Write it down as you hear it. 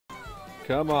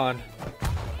Come on.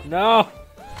 No!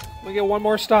 Let me get one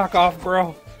more stock off,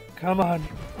 bro. Come on.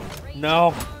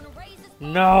 No.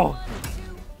 No.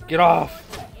 Get off.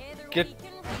 Get...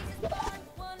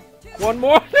 One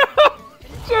more.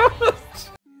 No!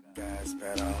 Gas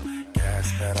pedal,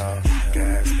 gas pedal,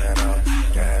 gas pedal,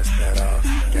 gas pedal,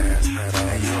 gas pedal.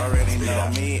 And you already know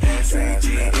me,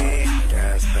 S-A-G-E.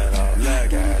 Gas pedal,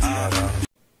 gas pedal.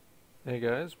 Hey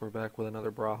guys, we're back with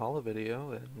another Brawlhalla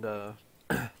video, and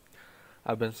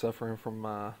I've been suffering from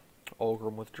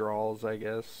Ulgrim withdrawals, I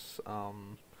guess.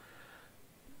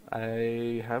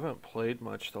 I haven't played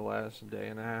much the last day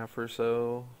and a half or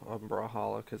so on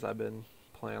Brawlhalla because I've been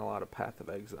playing a lot of Path of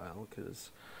Exile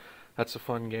because that's a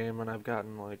fun game and I've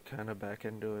gotten like kind of back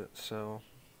into it. So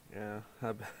yeah,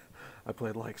 I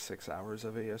played like 6 hours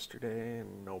of it yesterday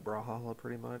and no Brawlhalla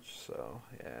pretty much. So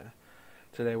yeah,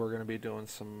 today we're going to be doing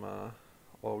some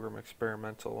Ulgrim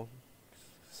experimental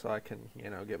so I can, you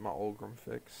know, get my Ulgrim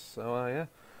fix. So yeah,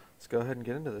 let's go ahead and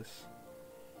get into this.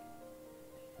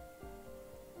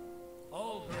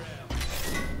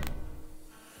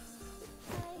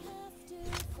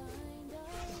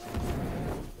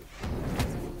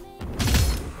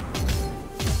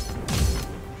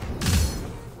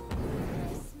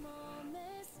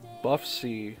 Buff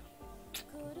C.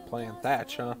 Playing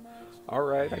Thatch, huh?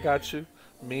 Alright, I got you.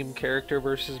 Meme character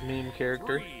versus meme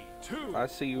character. 3, 2, I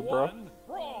see you, bro. 1,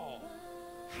 brawl.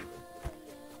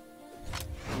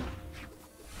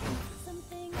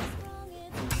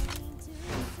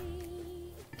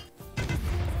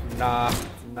 Nah,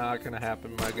 not gonna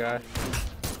happen, my guy.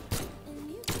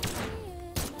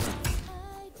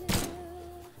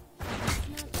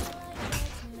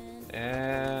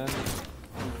 And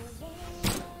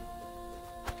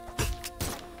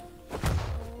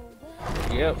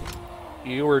yep,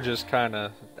 you were just kind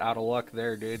of out of luck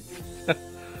there, dude.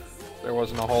 There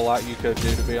wasn't a whole lot you could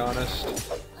do, to be honest.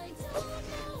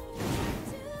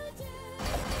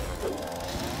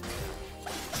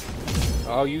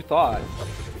 Oh, you thought.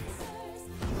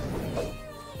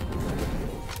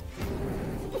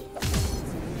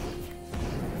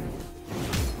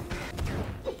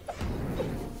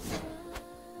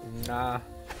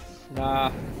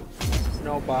 Nah,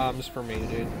 no bombs for me,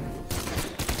 dude.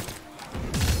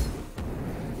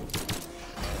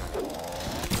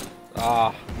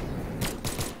 Ah.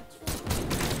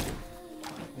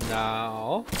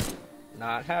 No.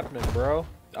 Not happening, bro.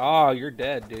 Oh, you're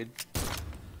dead, dude.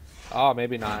 Oh,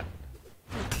 maybe not.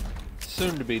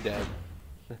 Soon to be dead.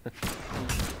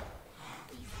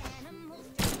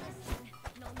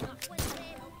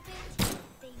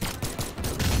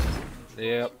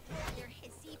 Yep.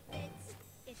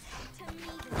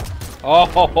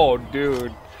 Oh,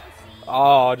 dude.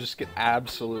 Oh, I'll just get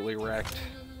absolutely wrecked.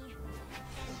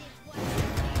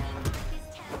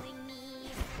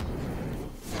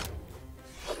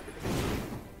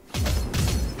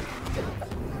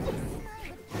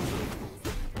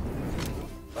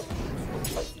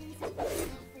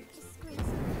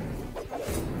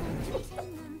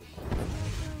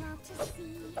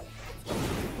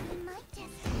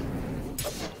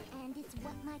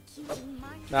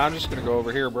 Now I'm just gonna go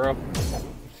over here, bro.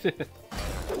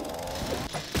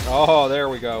 Oh, there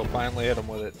we go. Finally hit him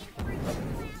with it.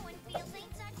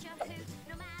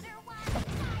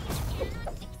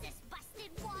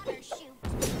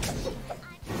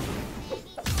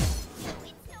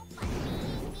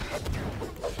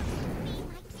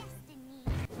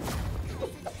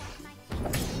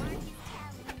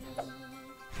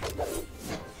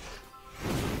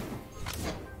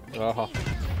 Oh.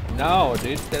 No,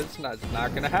 dude, that's not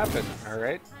gonna happen,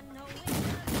 alright?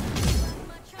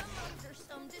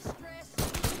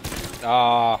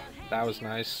 Ah, that was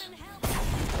nice.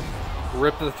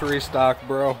 Rip the 3 stock,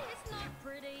 bro.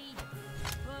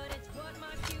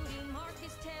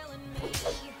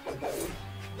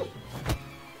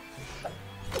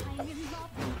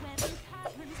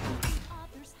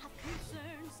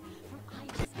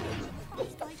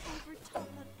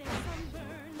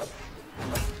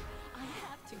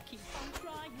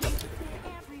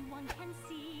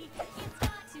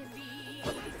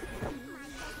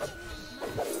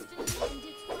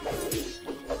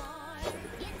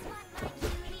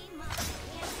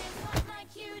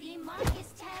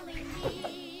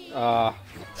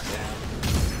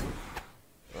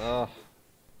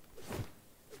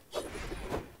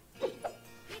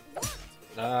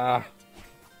 Damn.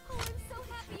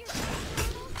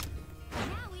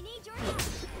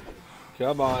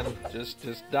 Come on, just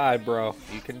die, bro.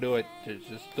 You can do it.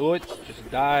 Just do it.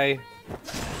 Just die.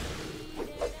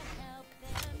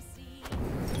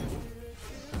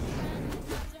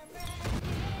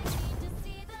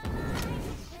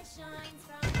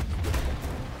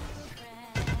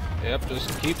 Yep,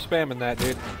 just keep spamming that,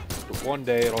 dude. One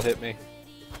day it'll hit me.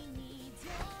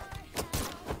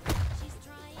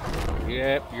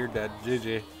 Yep, you're dead.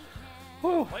 GG.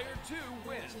 Whew. Player 2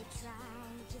 wins.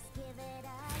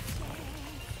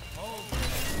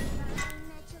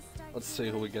 Let's see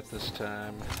who we get this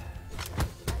time.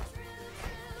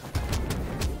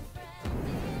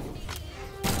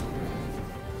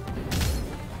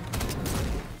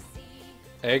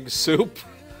 Eggsoup?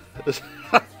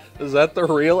 Is that the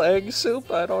real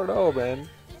Eggsoup? I don't know, man.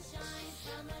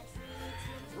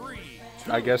 3,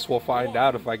 2, I guess we'll find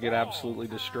out if I get absolutely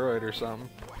destroyed or something.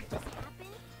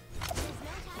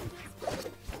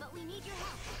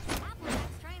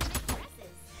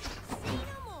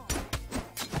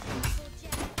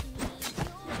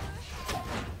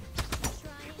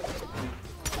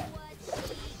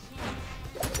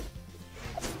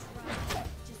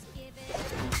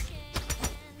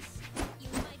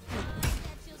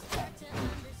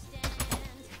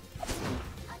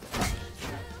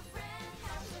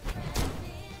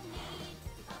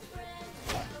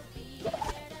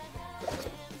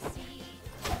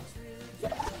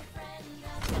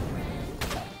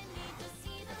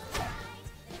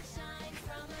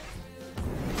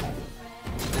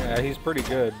 Yeah, he's pretty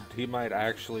good. He might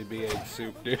actually be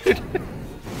Eggsoup, dude.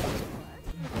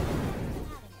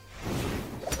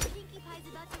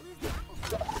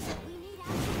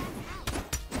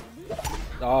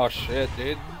 Oh shit,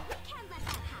 dude.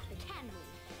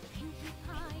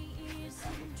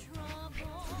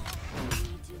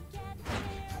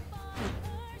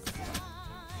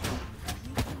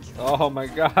 Oh my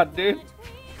god, dude.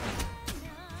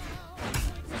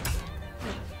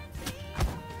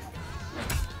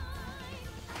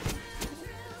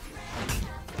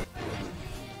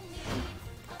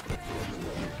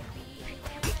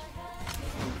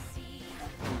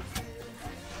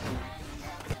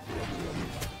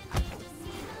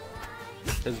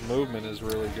 His movement is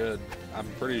really good. I'm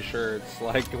pretty sure it's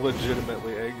like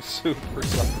legitimately Eggsoup or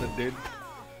something, dude.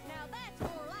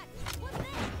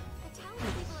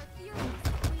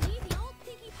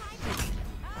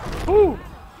 Woo!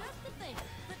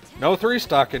 No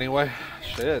 3-stock anyway.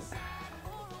 Shit.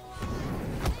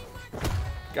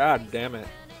 God damn it.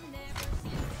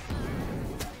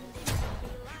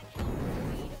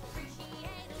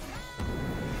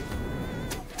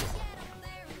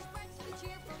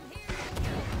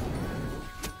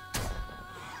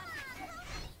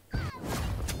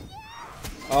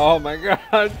 Oh my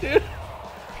god, dude.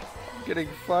 I'm getting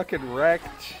fucking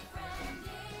wrecked.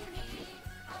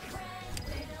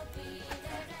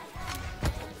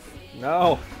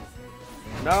 No.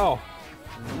 No.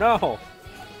 No.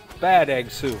 Bad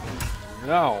Eggsoup.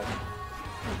 No.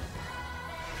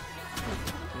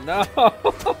 No.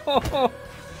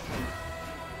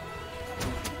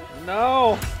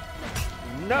 No.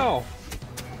 No.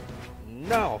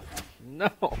 No.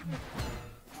 No.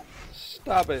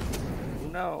 Stop it.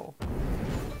 No.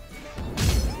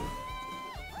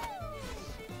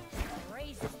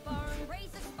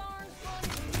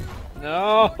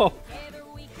 No.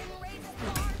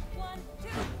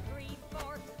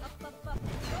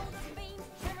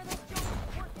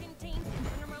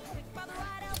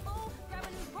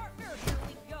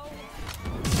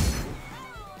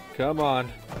 Come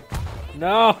on.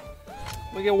 No.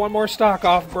 Let me get one more stock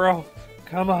off, bro.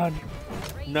 Come on.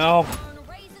 No.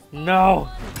 No.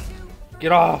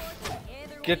 Get off.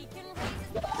 Get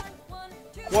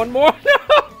one more.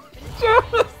 No.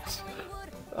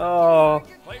 Oh.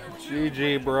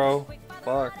 GG, bro.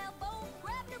 Fuck.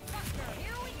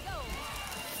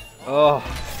 Oh.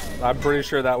 I'm pretty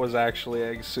sure that was actually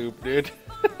Eggsoup, dude.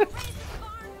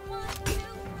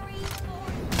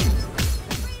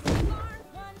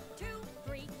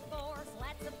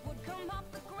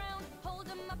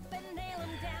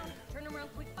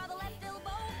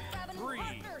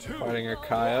 Fighting a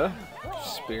Kaya.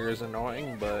 Spear is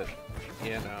annoying, but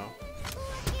you know.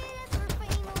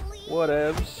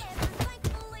 Whatevs.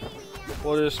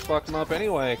 We'll just fuck him up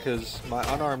anyway, because my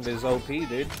unarmed is OP,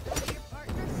 dude.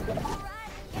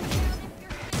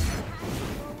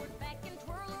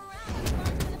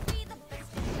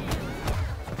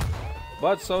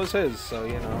 But so is his, so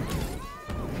you know.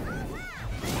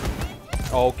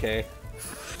 Okay.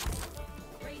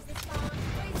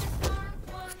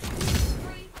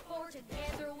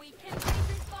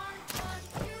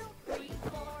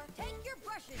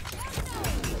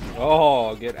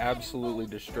 Oh, get absolutely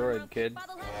destroyed, kid.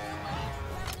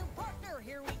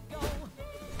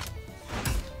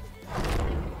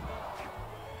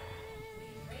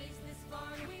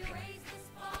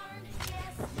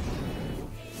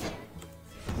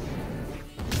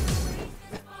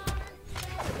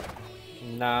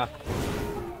 Nah.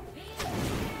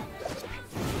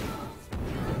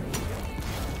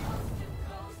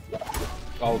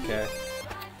 Okay.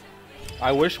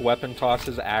 I wish weapon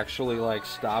tosses actually, like,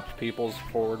 stopped people's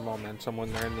forward momentum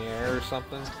when they're in the air or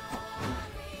something.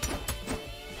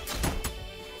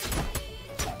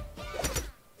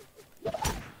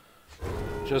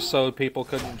 Just so people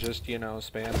couldn't just, you know,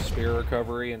 spam spear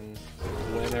recovery and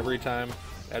win every time.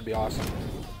 That'd be awesome.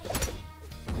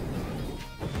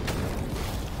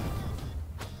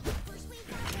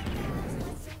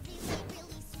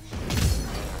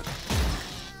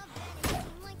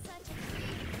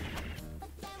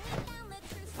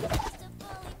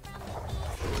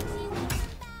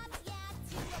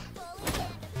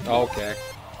 Okay.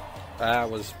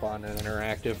 That was fun and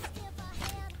interactive.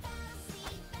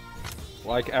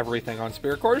 Like everything on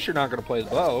Spear. Of course you're not going to play the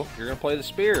bow. You're going to play the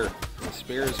Spear. The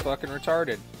Spear is fucking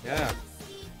retarded. Yeah.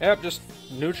 Yep, just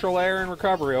neutral air and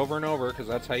recovery over and over, because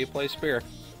that's how you play Spear.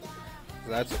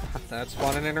 That's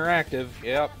fun and interactive.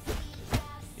 Yep.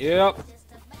 Yep.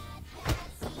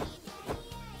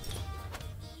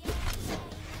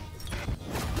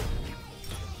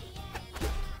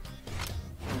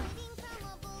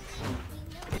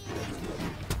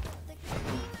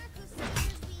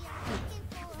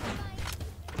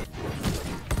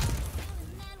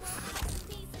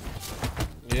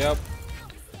 Yep.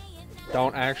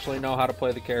 Don't actually know how to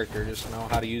play the character, just know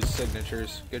how to use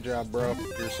signatures. Good job, bro.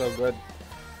 You're so good.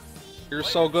 You're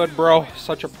so good, bro.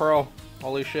 Such a pro.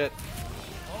 Holy shit.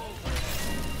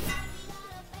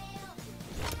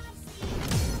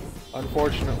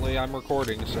 Unfortunately, I'm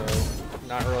recording, so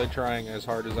not really trying as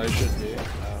hard as I should be.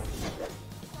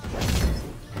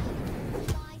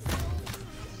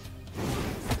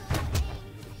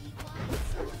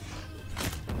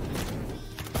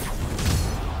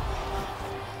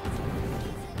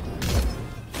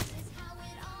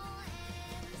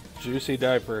 Juicy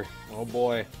diaper. Oh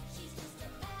boy.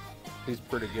 He's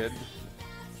pretty good.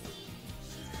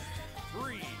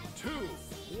 3, 2,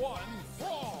 1,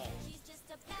 brawl!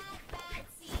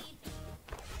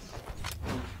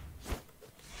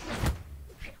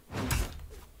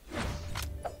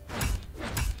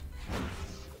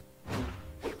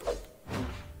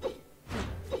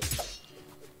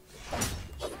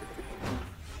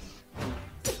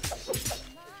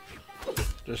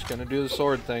 Just gonna do the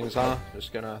sword things, huh?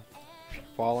 Just gonna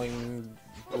falling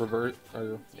revert,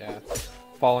 or yeah,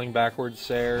 falling backwards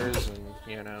stairs, and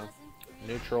you know,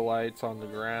 neutral lights on the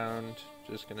ground.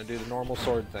 Just gonna do the normal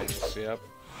sword things. Yep.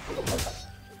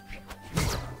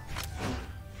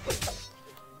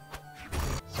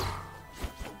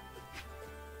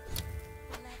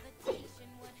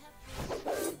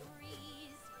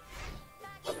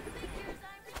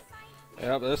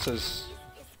 Yep, this is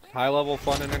high-level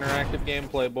fun and interactive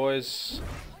gameplay, boys.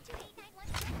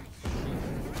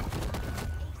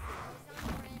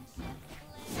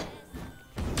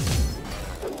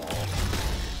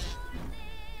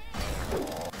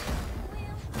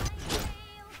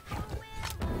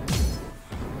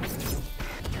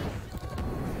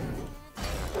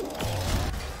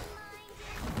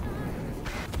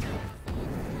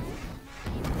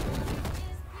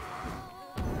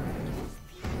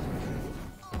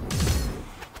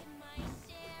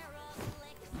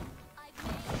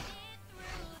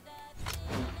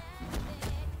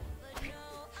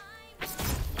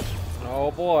 Oh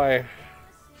boy.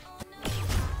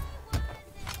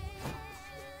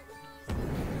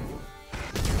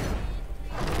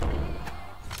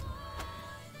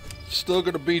 Still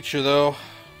gonna beat you though.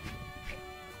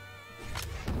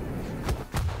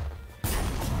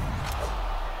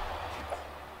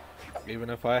 Even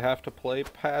if I have to play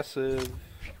passive,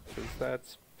 because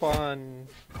that's fun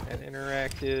and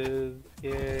interactive.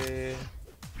 Yay.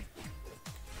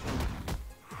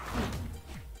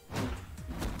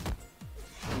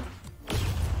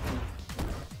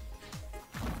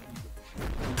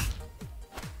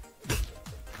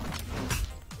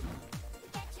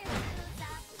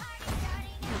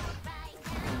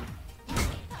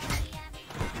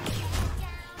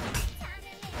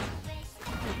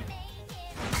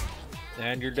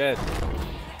 And you're dead.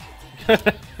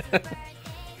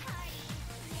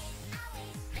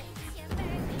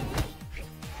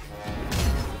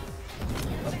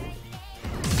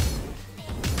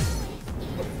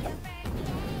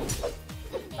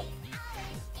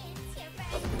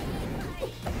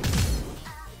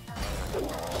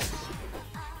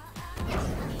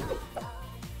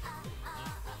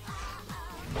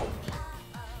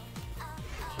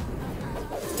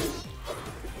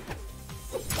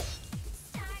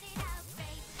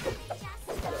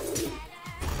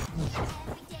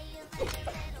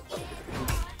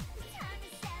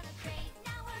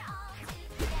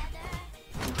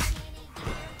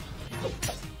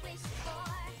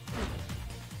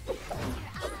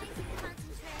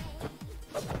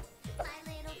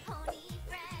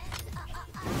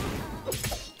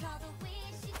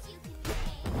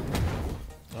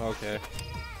 Okay.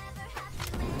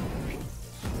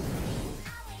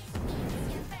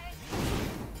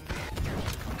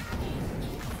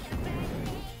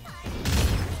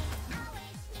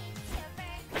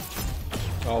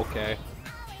 Okay.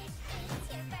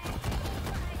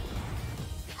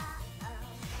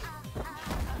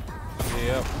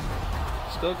 Yep.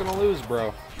 Still gonna lose,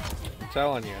 bro. I'm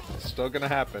telling you, it's still gonna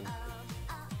happen.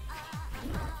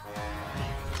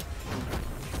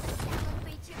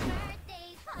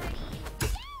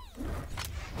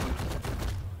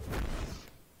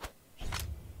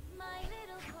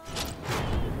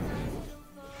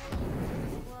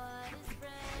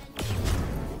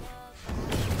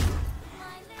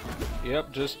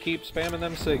 Yep, just keep spamming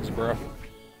them SIGs, bro.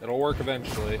 It'll work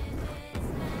eventually.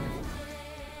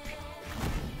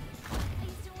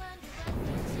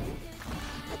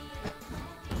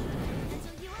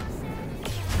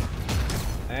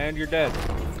 And you're dead.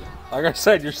 Like I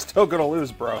said, you're still gonna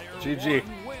lose, bro. GG.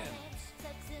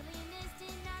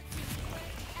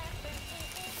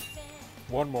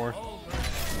 One more.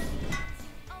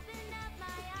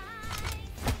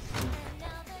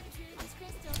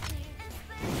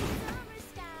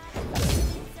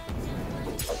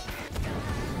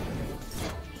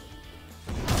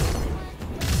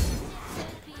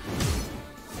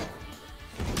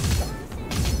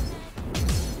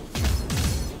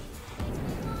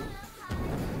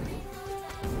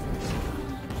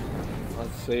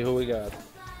 Let's see who we got.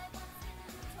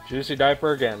 Juicy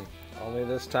Diaper again. Only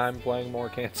this time playing more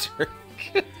cancer.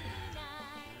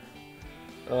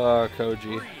 Oh,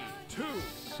 Koji.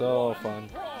 So fun.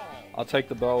 I'll take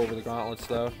the bow over the gauntlets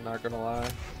though, not gonna lie.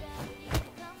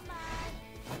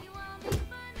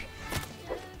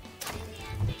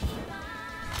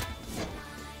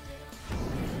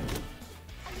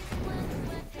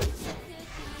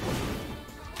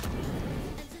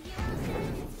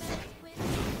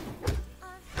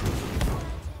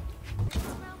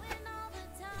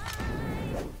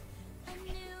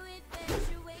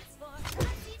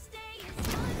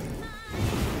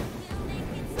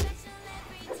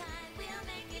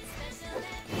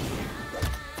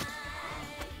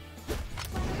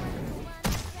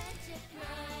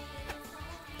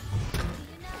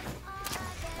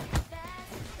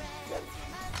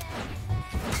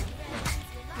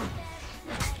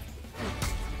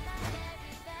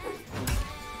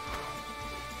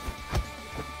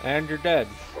 And you're dead.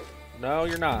 No,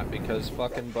 you're not, because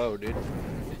fucking bow, dude.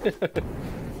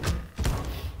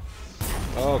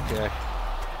 Okay.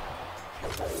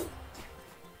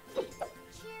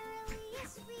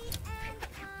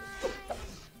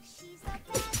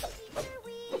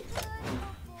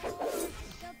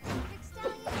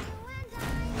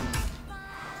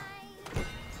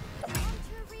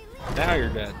 Now you're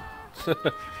dead.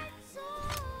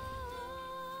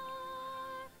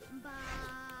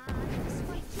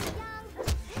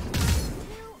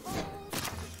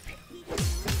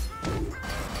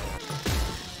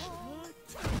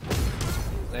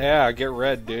 Yeah, get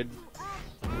red, dude.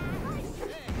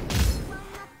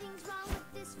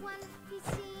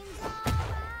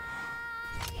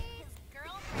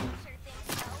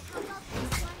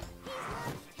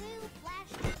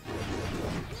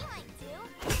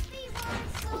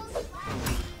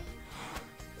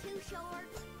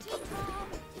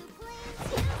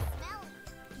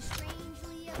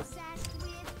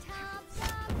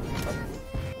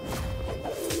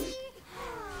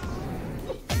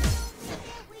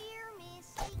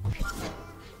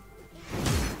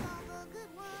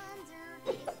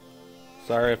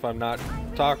 Sorry if I'm not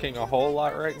talking a whole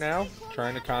lot right now.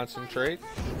 Trying to concentrate.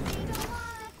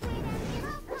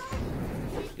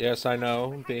 Yes, I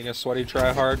know. Being a sweaty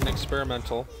tryhard and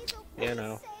experimental. You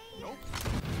know.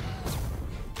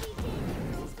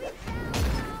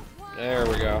 There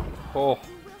we go. Oh,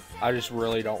 I just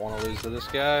really don't want to lose to this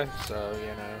guy, so, you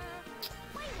know.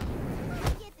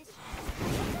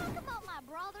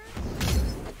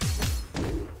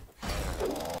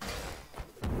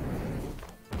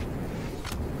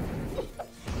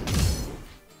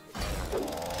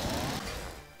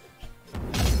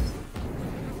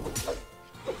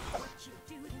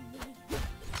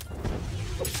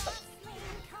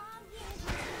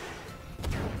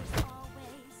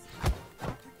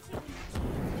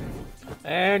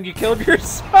 And you killed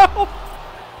yourself!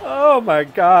 Oh my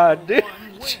god, dude.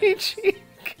 GG.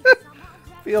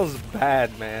 Feels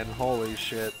bad, man. Holy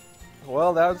shit.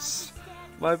 Well, that's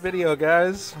my video,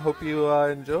 guys. Hope you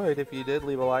enjoyed. If you did,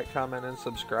 leave a like, comment, and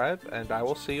subscribe. And I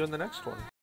will see you in the next one.